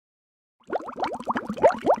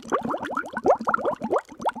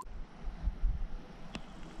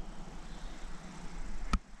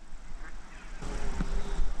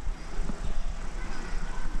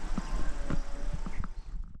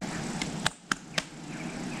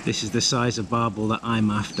This is the size of barbel that I'm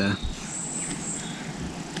after.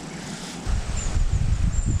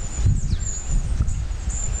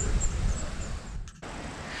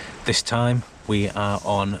 This time we are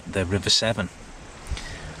on the River Severn,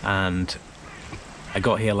 and I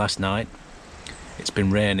got here last night. It's been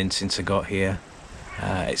raining since I got here.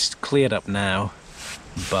 It's cleared up now,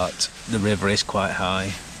 but the river is quite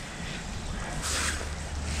high.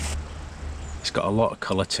 It's got a lot of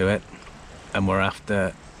colour to it, and we're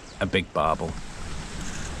after a big barbel.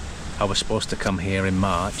 I was supposed to come here in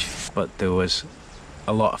March, but there was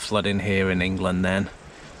a lot of flooding here in England then,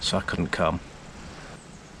 so I couldn't come.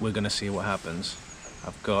 We're going to see what happens.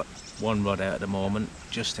 I've got one rod out at the moment,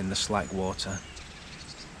 just in the slack water,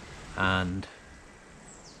 and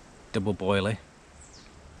double boilie.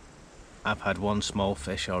 I've had one small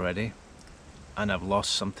fish already, and I've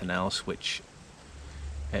lost something else which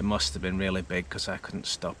it must have been really big because I couldn't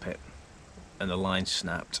stop it and the line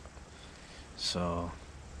snapped. So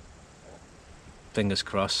fingers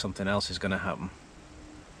crossed something else is going to happen.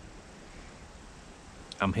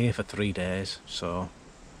 I'm here for 3 days, so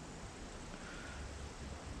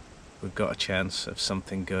we've got a chance of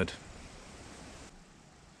something good.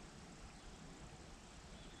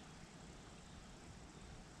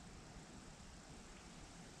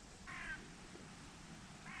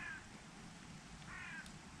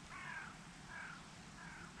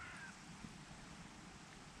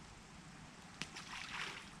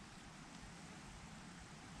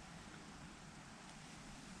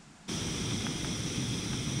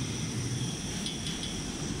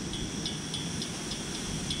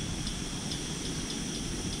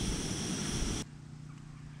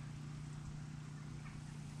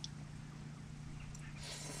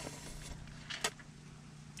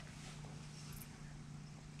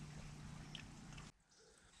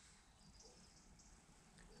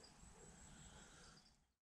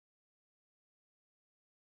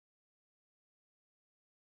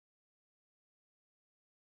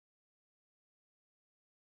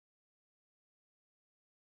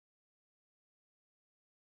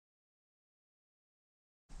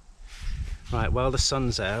 Right, while the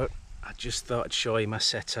sun's out, I just thought I'd show you my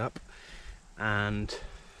setup, and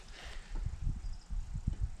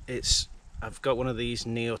I've got one of these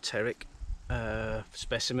neoteric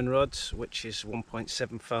specimen rods, which is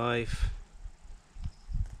 1.75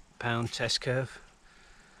 pound test curve,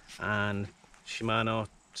 and Shimano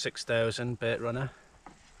 6000 bait runner,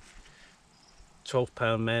 12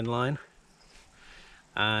 pound main line,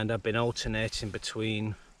 and I've been alternating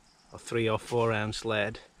between a 3 or 4 ounce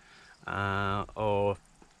lead or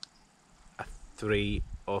a 3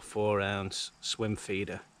 or 4 ounce swim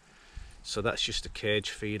feeder. So that's just a cage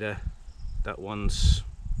feeder. That one's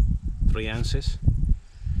 3 ounces.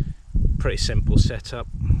 Pretty simple setup.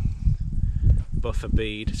 Buffer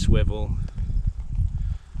bead, swivel,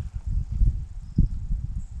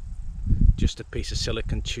 just a piece of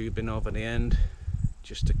silicone tubing over the end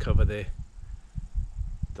just to cover the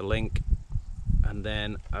link, and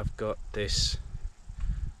then I've got this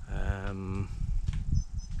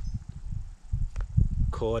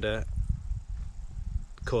corder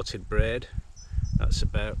coated braid. That's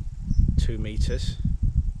about 2 meters.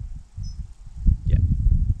 Yeah,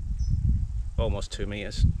 almost 2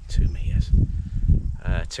 meters.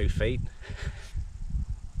 2 feet.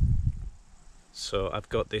 So I've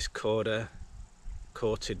got this corder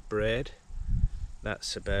coated braid.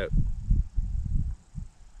 That's about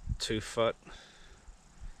 2 foot.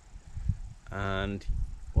 And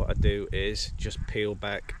what I do is just peel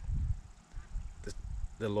back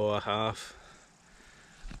the lower half,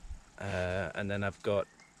 and then I've got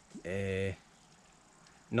a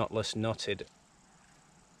knotless knotted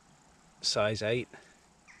size 8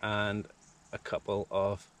 and a couple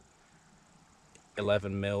of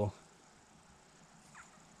 11mm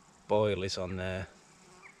boilies on there.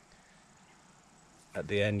 At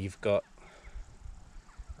the end you've got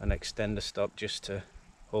an extender stop just to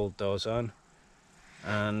hold those on,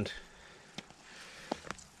 and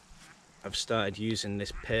I've started using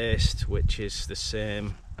this paste, which is the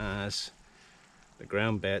same as the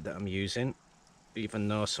ground bait that I'm using, even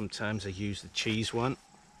though sometimes I use the cheese one,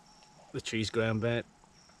 the cheese ground bait,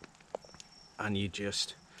 and you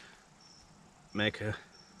just just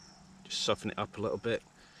soften it up a little bit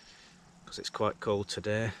because it's quite cold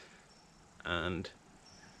today, and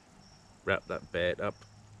wrap that bait up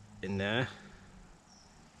in there.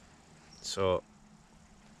 So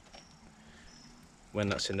when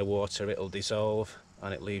that's in the water it'll dissolve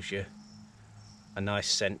and it leaves you a nice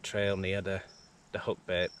scent trail near the hook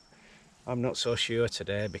bait. I'm not so sure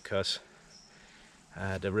today because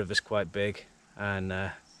the river's quite big and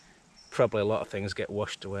Probably a lot of things get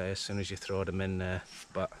washed away as soon as you throw them in there,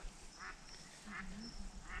 but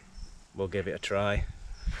we'll give it a try.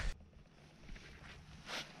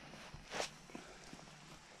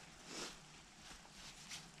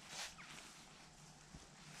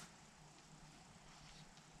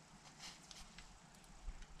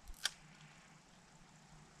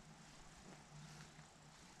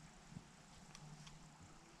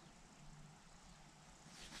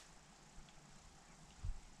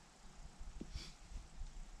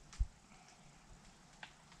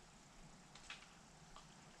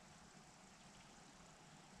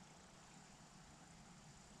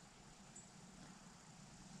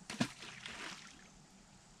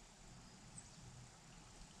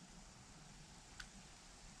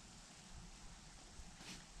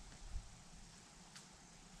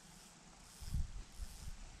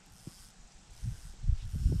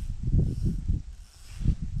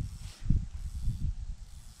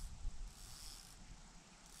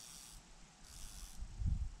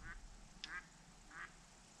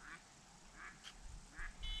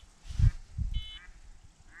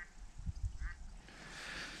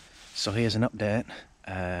 So here's an update.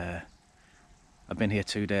 I've been here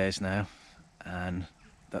 2 days now, and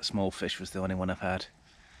that small fish was the only one I've had.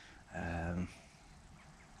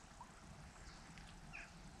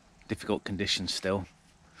 Difficult conditions still,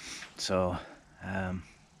 so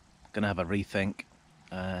gonna have a rethink.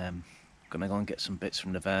 Gonna go and get some bits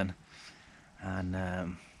from the van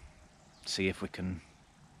and see if we can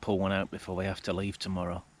pull one out before we have to leave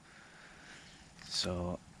tomorrow.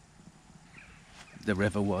 So the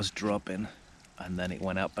river was dropping and then it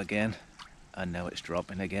went up again and now it's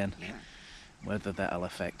dropping again. Whether that'll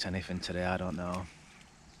affect anything today, I don't know,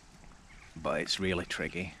 but it's really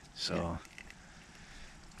tricky, so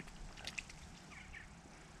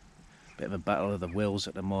bit of a battle of the wills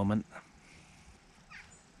at the moment.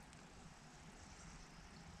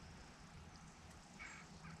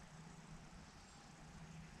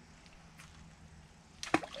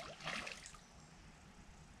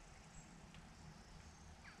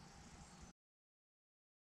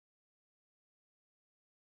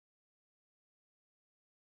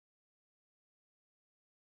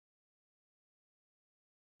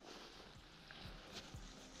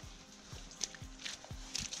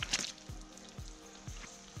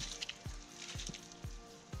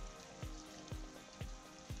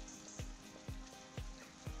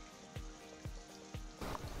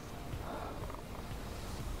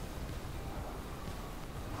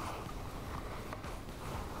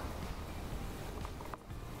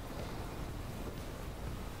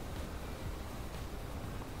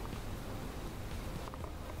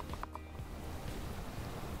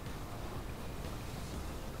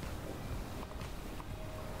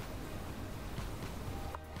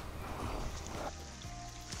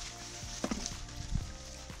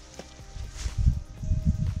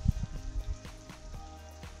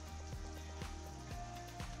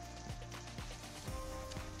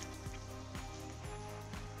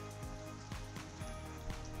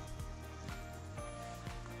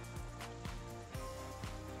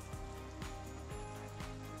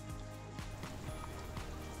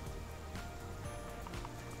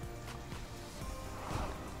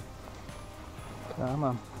 Come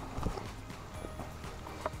on.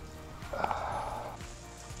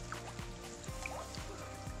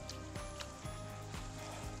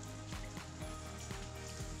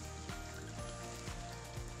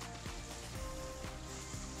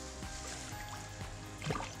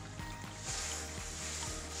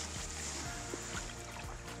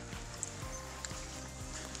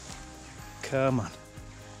 Come on.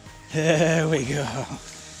 There we go.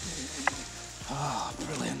 Oh,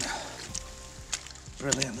 brilliant.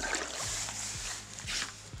 Brilliant.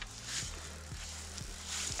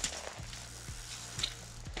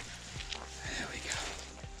 There we go.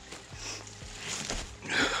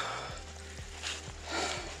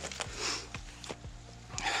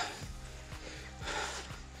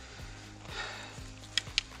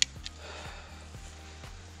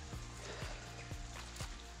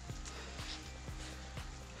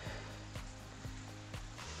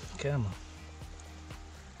 Come on.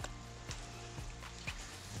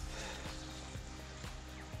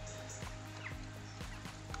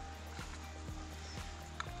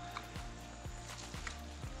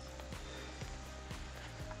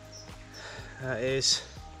 That is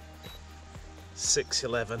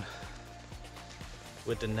 6:11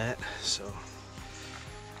 with the net, so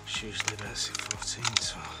it's usually about 6:14,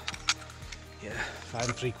 so yeah,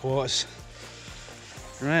 5 3/4.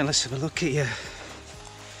 Right, let's have a look at you.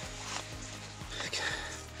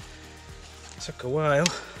 Took a while, a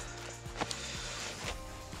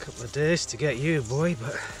couple couple of days to get you, boy,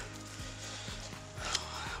 but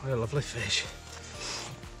what a lovely fish.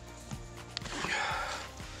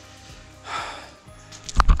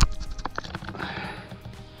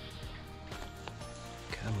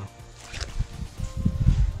 Come on.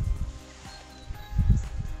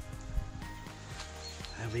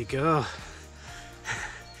 There we go.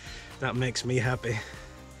 That makes me happy.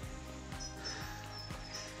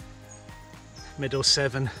 Middle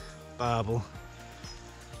Severn barbel.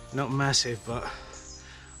 Not massive, but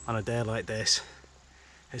on a day like this,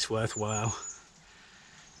 it's worthwhile.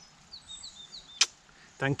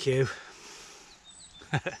 Thank you.